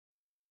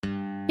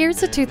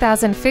Here's a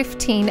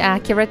 2015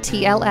 Acura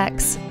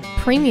TLX.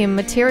 Premium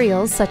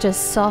materials such as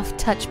soft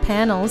touch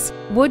panels,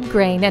 wood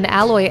grain and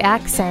alloy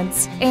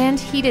accents, and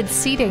heated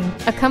seating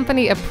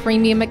accompany a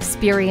premium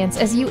experience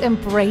as you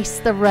embrace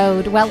the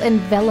road while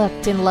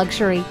enveloped in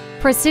luxury.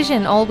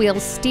 Precision all-wheel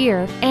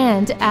steer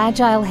and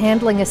agile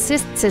handling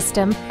assist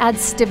system add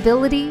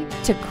stability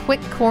to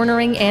quick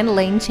cornering and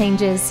lane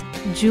changes.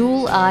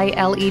 Dual-eye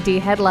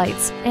LED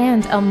headlights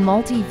and a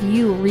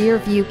multi-view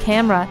rear-view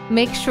camera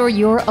make sure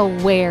you're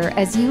aware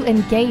as you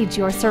engage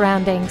your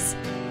surroundings.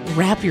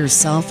 Wrap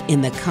yourself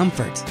in the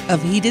comfort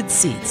of heated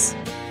seats.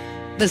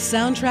 The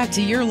soundtrack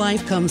to your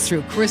life comes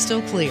through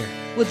crystal clear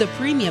with the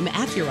premium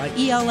Acura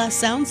ELS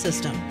sound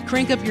system.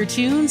 Crank up your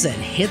tunes and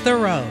hit the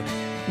road.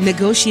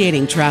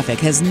 Negotiating traffic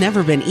has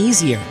never been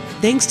easier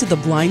thanks to the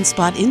blind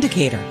spot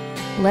indicator.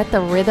 Let the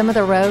rhythm of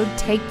the road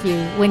take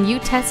you when you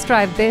test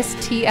drive this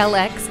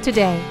TLX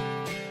today.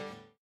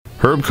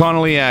 Herb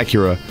Connolly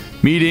Acura,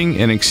 meeting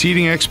and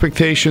exceeding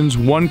expectations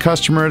one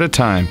customer at a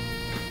time.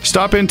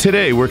 Stop in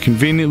today. We're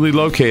conveniently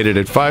located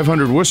at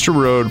 500 Worcester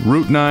Road,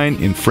 Route 9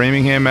 in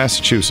Framingham,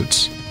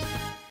 Massachusetts.